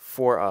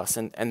for us.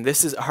 And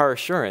this is our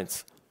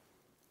assurance,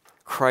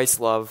 Christ's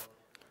love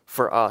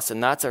for us.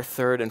 And that's our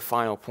third and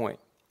final point.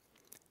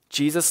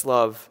 Jesus'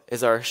 love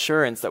is our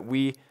assurance that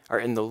we are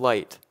in the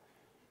light.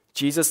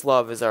 Jesus'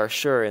 love is our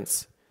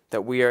assurance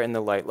that we are in the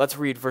light. Let's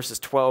read verses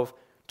 12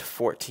 to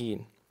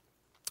 14.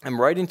 I'm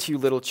writing to you,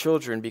 little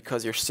children,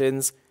 because your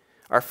sins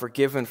are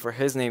forgiven for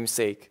his name's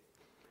sake.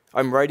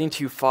 I'm writing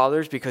to you,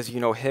 fathers, because you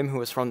know him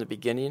who is from the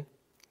beginning.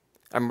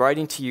 I'm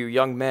writing to you,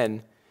 young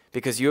men,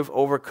 because you have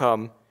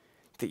overcome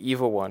the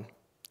evil one.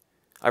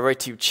 I write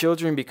to you,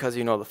 children, because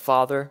you know the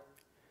Father.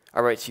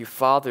 I write to you,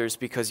 fathers,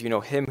 because you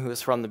know him who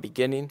is from the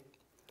beginning.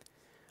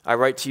 I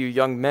write to you,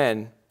 young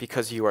men,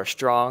 because you are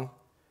strong.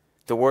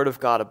 The word of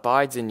God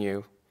abides in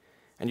you,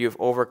 and you have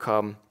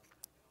overcome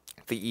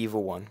the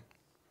evil one.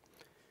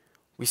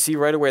 We see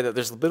right away that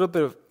there's a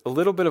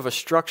little bit of a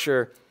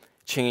structure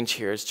change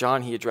here. As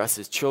John, he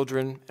addresses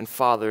children and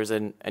fathers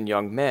and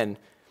young men,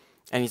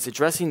 and he's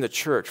addressing the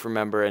church,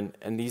 remember,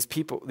 and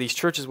these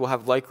churches will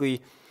have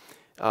likely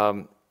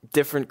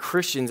different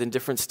Christians in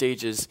different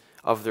stages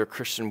of their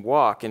Christian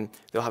walk, and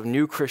they'll have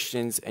new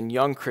Christians and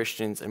young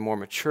Christians and more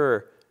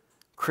mature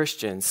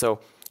Christians. So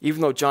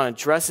even though John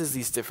addresses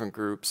these different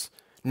groups,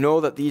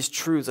 know that these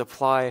truths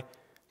apply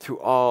to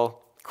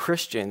all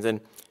Christians. And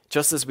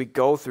just as we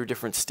go through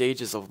different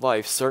stages of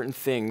life, certain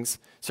things,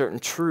 certain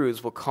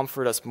truths will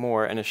comfort us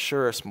more and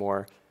assure us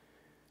more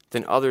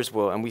than others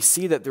will. And we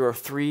see that there are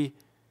three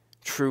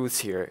truths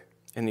here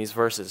in these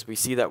verses. We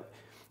see that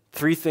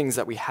three things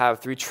that we have,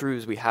 three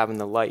truths we have in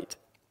the light.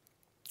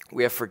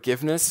 We have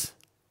forgiveness,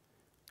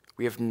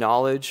 we have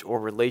knowledge or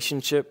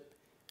relationship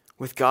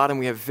with God, and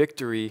we have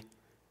victory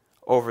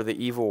over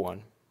the evil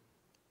one.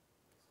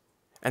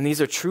 And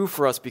these are true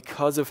for us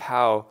because of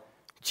how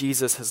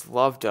Jesus has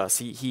loved us.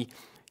 He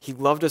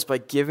loved us by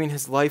giving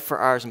his life for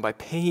ours and by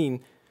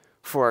paying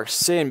for our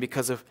sin.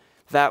 Because of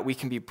that, we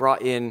can be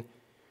brought in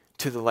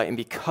to the light. And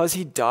because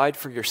he died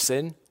for your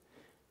sins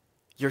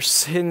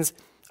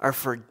are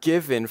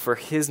forgiven for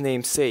his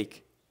name's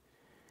sake.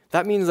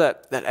 That means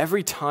that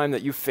every time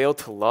that you failed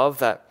to love,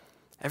 that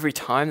every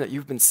time that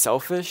you've been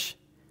selfish,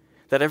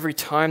 that every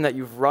time that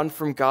you've run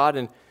from God,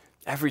 and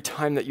every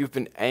time that you've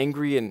been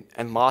angry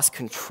and lost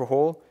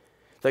control,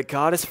 that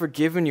God has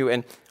forgiven you.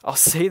 And I'll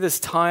say this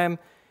time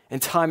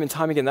and time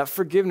again, that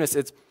forgiveness,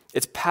 it's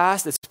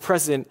past, it's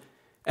present,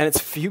 and it's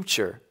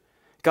future.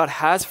 God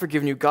has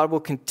forgiven you. God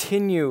will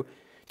continue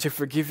to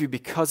forgive you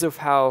because of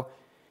how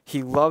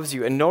he loves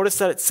you. And notice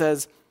that it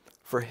says,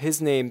 for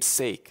his name's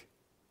sake.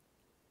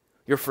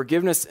 Your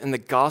forgiveness in the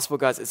gospel,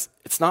 guys,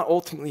 it's not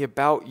ultimately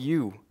about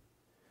you.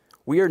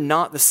 We are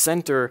not the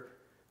center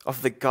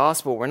of the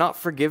gospel. We're not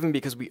forgiven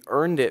because we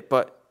earned it,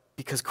 but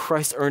because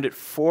Christ earned it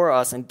for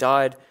us and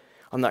died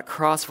on that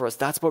cross for us.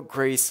 That's what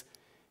grace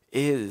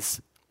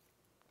is.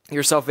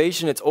 Your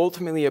salvation, it's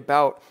ultimately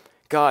about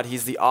God.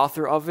 He's the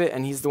author of it,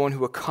 and he's the one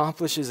who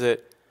accomplishes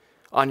it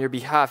on your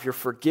behalf. You're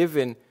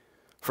forgiven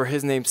for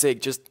his name's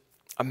sake. Just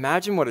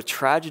imagine what a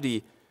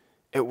tragedy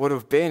it would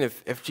have been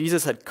if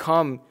Jesus had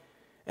come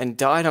and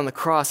died on the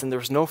cross and there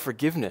was no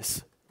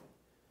forgiveness.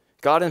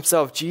 God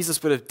himself,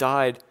 Jesus, would have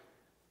died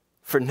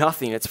for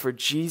nothing. It's for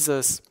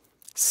Jesus'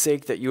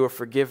 sake that you are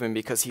forgiven,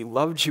 because he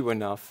loved you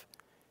enough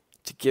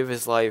to give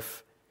his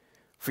life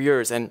for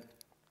yours. And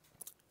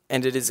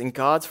it is in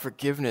God's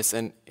forgiveness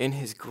and in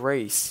his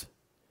grace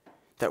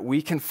that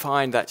we can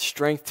find that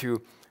strength to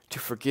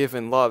forgive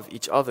and love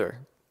each other.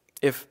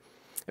 If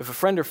a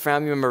friend or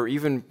family member, or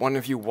even one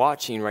of you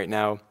watching right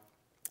now,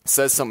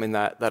 says something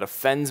that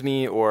offends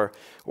me or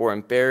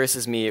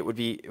embarrasses me, it would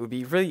be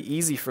really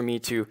easy for me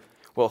to,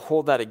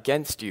 hold that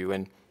against you.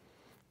 And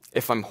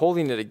if I'm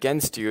holding it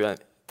against you,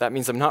 that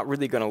means I'm not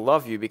really going to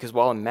love you, because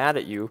while I'm mad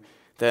at you,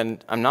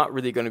 then I'm not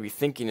really going to be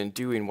thinking and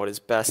doing what is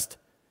best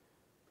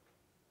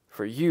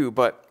for you.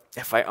 But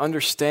if I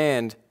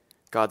understand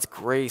God's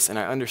grace and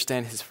I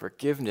understand his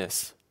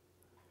forgiveness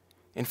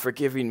in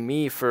forgiving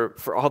me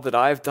for all that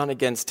I've done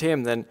against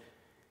him, then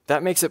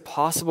that makes it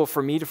possible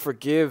for me to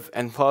forgive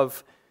and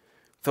love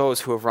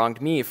those who have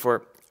wronged me.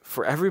 For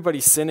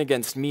everybody's sin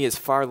against me is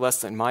far less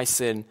than my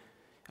sin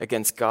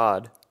against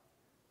God.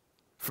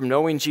 From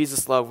knowing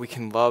Jesus' love, we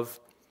can love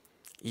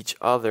each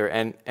other.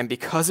 And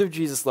because of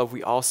Jesus' love,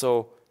 we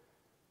also,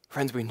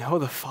 friends, we know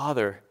the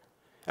Father.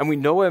 And we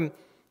know him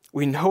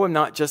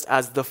not just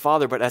as the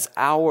Father, but as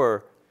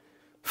our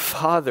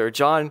Father.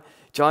 John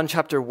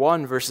chapter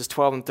 1, verses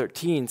 12 and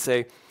 13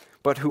 say,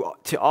 "But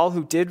to all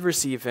who did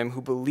receive him,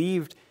 who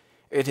believed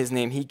in his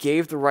name, he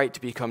gave the right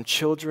to become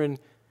children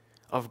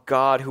of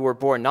God, who were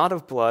born not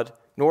of blood,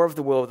 nor of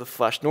the will of the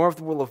flesh, nor of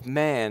the will of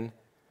man,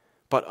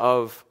 but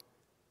of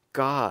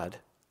God."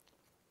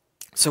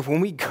 So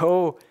when we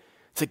go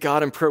to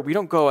God in prayer, we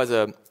don't go as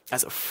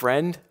a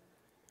friend,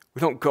 we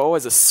don't go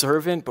as a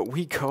servant, but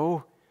we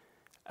go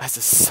as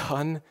a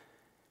son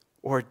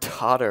or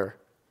daughter.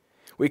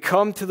 We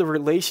come to the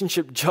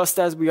relationship just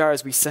as we are,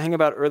 as we sang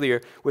about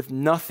earlier, with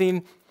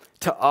nothing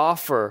to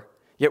offer.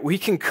 Yet we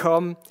can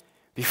come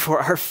before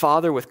our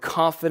Father with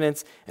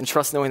confidence and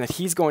trust, knowing that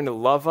he's going to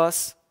love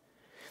us,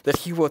 that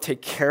he will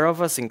take care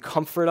of us and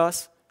comfort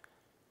us.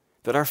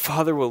 that our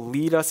Father will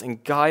lead us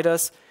and guide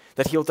us,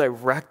 that he'll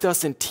direct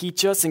us and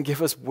teach us and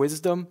give us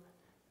wisdom.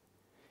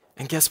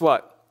 And guess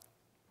what?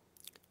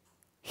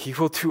 He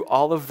will do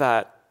all of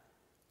that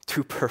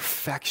to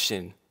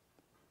perfection.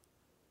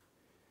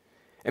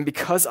 And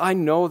because I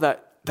know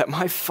that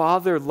my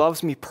Father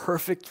loves me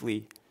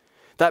perfectly,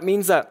 that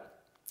means that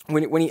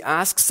when he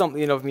asks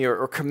something of me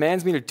or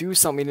commands me to do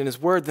something in his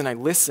word, then I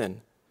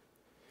listen.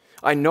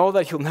 I know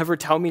that he'll never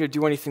tell me to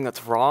do anything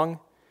that's wrong,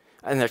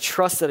 and I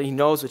trust that he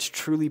knows what's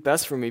truly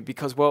best for me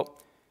because, well,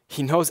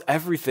 he knows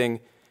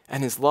everything,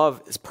 and his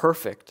love is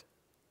perfect.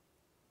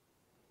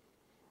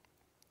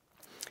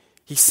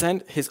 He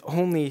sent his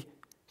only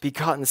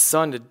begotten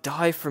Son to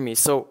die for me.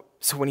 So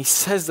when he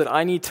says that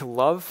I need to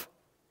love,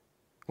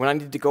 when I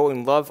need to go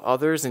and love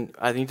others and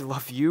I need to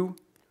love you,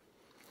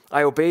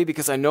 I obey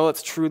because I know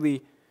that's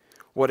truly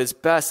what is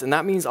best. And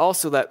that means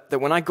also that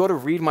when I go to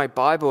read my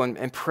Bible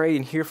and pray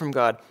and hear from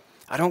God,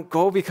 I don't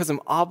go because I'm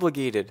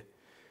obligated,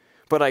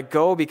 but I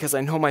go because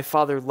I know my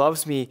Father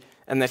loves me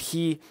and that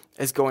he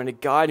is going to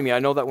guide me. I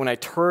know that when I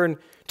turn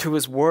to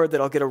his word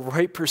that I'll get a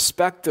right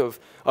perspective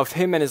of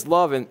him and his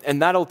love,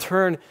 and that'll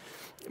turn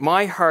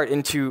my heart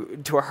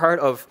into a heart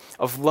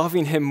of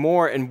loving him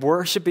more and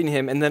worshiping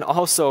him, and then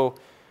also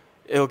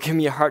it'll give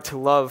me a heart to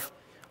love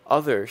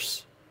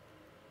others.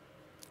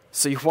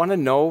 So you want to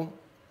know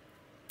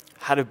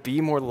how to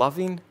be more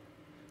loving?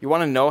 You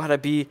want to know how to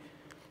be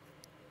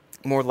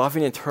more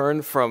loving and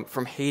turn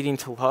from hating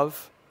to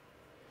love?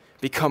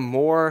 Become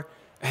more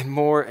and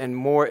more and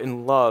more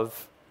in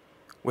love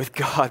with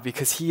God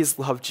because he has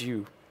loved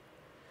you.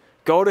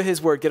 Go to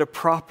his word, get a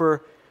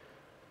proper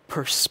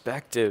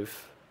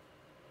perspective.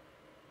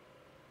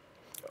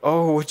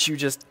 Oh, would you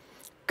just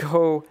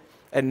go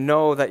and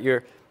know that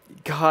your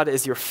God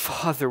is your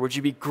Father? Would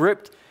you be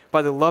gripped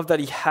by the love that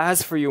he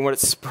has for you, and would it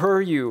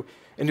spur you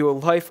into a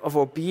life of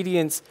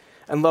obedience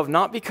and love,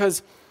 not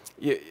because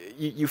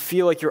you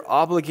feel like you're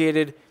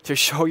obligated to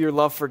show your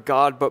love for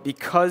God, but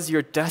because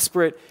you're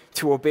desperate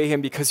to obey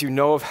him because you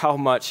know of how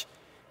much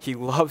he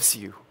loves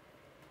you.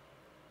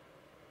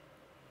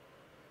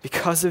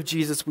 Because of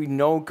Jesus, we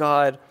know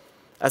God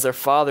as our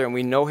Father, and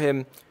we know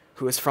him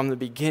who is from the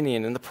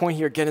beginning. And the point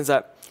here again is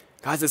that,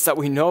 guys, it's that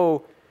we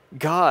know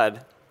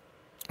God.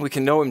 We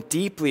can know him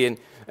deeply,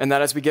 and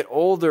that as we get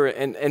older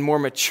and more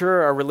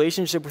mature, our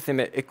relationship with him,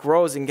 it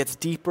grows and gets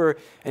deeper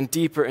and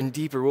deeper and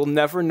deeper. We'll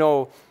never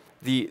know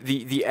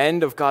the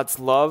end of God's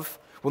love.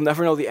 We'll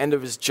never know the end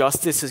of his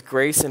justice, his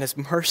grace, and his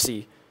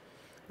mercy.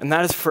 And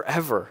that is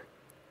forever.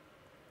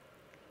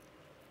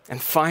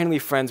 And finally,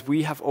 friends,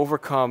 we have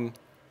overcome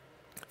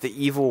the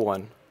evil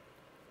one.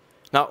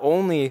 Not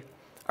only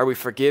are we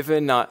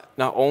forgiven, not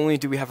only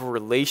do we have a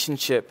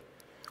relationship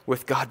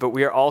with God, but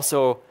we are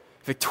also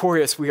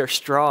victorious. We are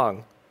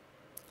strong.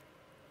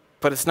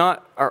 But it's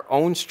not our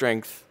own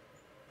strength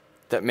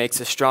that makes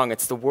us strong.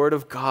 It's the word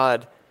of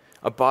God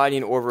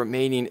abiding or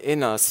remaining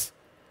in us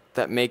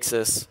that makes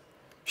us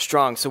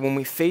strong. So when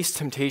we face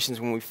temptations,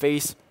 when we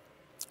face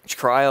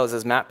trials,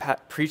 as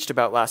Matt preached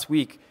about last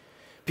week,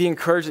 be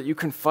encouraged that you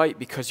can fight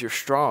because you're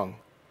strong.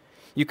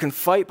 You can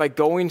fight by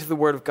going to the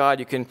Word of God.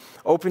 You can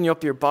open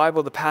up your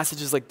Bible, the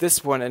passages like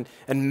this one,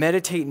 and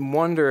meditate and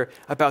wonder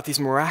about these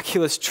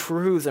miraculous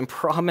truths and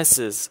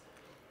promises.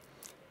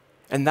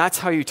 And that's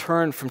how you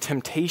turn from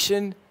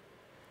temptation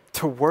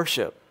to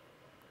worship.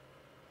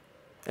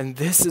 And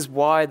this is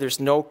why there's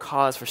no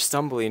cause for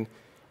stumbling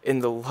in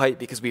the light,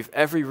 because we have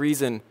every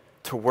reason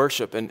to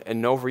worship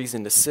and no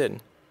reason to sin.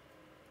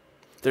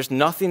 There's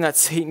nothing that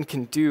Satan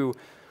can do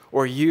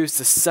or use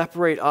to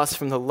separate us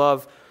from the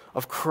love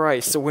of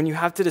Christ. So when you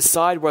have to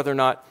decide whether or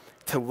not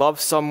to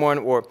love someone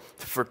or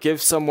to forgive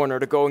someone or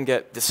to go and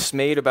get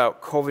dismayed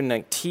about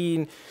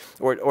COVID-19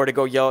 or to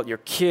go yell at your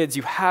kids,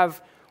 you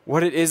have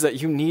what it is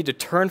that you need to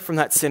turn from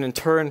that sin and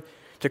turn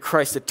to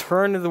Christ, to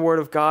turn to the Word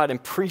of God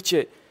and preach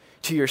it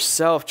to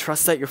yourself.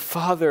 Trust that your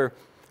Father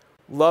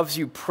loves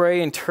you.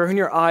 Pray and turn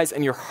your eyes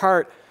and your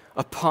heart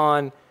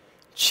upon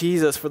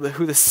Jesus. For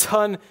who the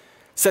Son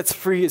sets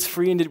free is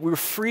free indeed. We're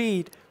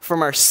freed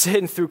from our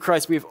sin through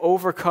Christ. We've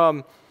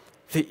overcome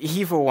the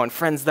evil one.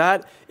 Friends,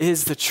 that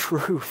is the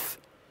truth.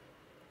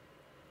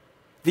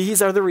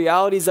 These are the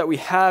realities that we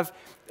have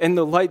in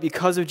the light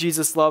because of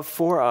Jesus' love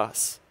for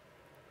us.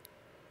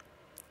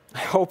 I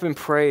hope and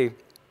pray,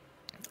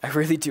 I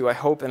really do, I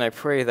hope and I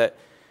pray that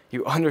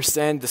you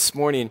understand this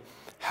morning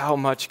how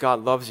much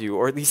God loves you,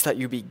 or at least that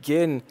you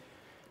begin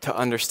to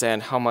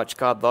understand how much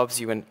God loves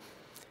you.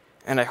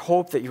 And I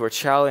hope that you are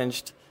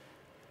challenged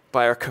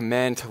by our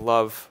command to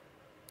love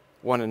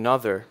one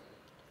another.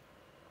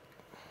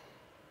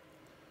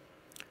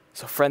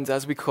 So friends,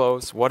 as we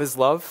close, what is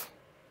love?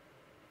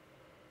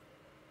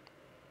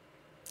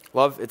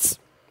 Love, it's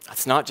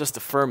not just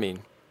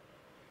affirming.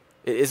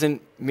 It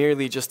isn't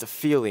merely just a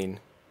feeling.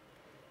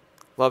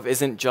 Love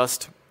isn't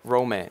just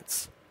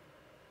romance.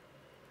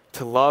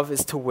 To love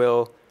is to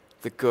will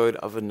the good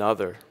of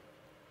another.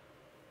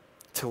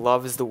 To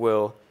love is to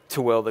will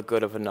the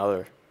good of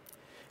another.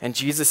 And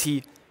Jesus,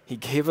 he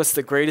gave us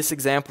the greatest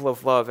example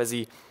of love as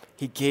he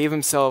gave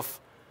himself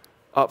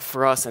up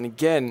for us. And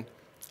again,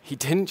 he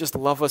didn't just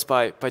love us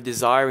by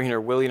desiring or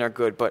willing our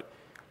good, but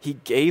he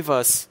gave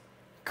us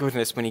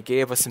goodness when he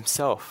gave us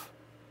himself.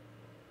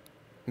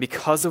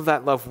 Because of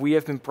that love, we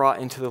have been brought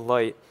into the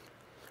light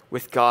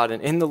with God.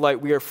 And in the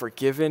light, we are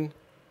forgiven.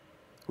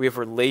 We have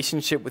a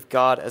relationship with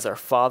God as our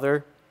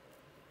Father.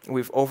 And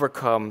we've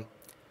overcome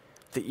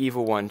the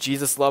evil one.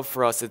 Jesus' love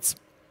for us,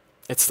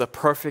 it's the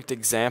perfect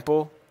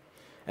example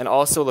and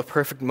also the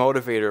perfect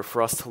motivator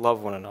for us to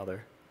love one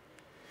another.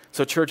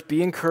 So church,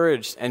 be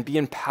encouraged and be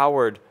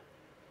empowered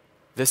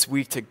this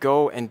week to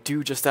go and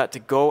do just that, to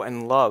go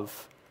and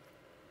love.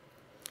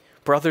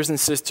 Brothers and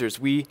sisters,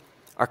 we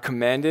are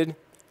commanded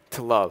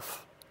to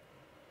love.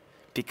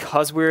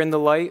 Because we're in the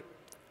light,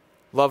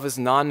 love is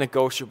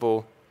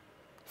non-negotiable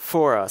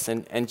for us.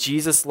 And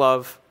Jesus'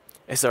 love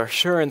is our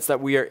assurance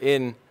that we are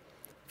in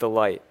the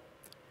light.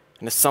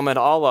 And to sum it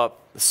all up,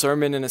 the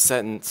sermon in a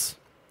sentence,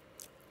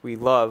 we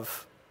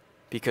love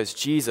because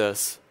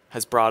Jesus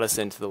has brought us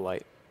into the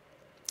light.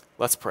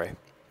 Let's pray.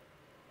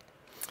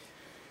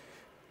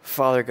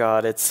 Father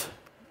God, it's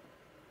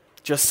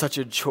just such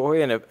a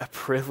joy and a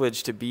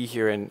privilege to be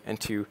here and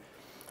to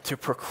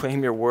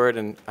proclaim your word.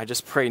 And I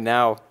just pray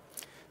now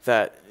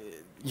that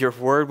your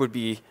word would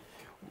be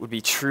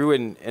true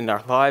in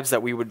our lives,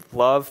 that we would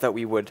love, that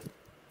we would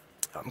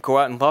go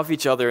out and love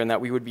each other, and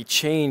that we would be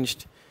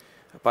changed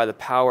by the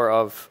power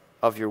of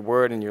your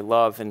word and your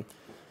love. And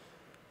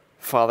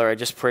Father, I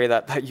just pray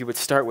that you would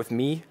start with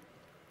me,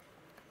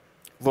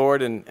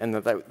 Lord, and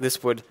that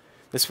this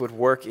would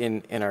work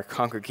in our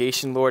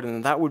congregation, Lord,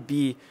 and that would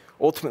be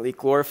ultimately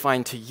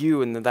glorifying to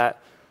you, and that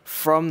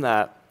from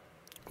that,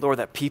 Lord,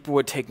 that people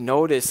would take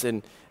notice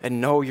and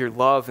know your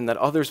love, and that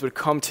others would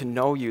come to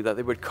know you, that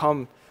they would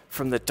come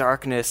from the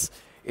darkness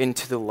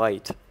into the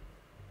light.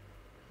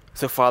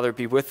 So, Father,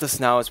 be with us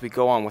now as we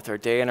go on with our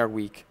day and our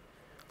week,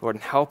 Lord,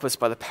 and help us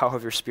by the power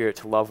of your Spirit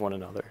to love one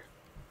another.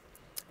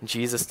 In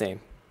Jesus'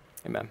 name,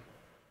 amen.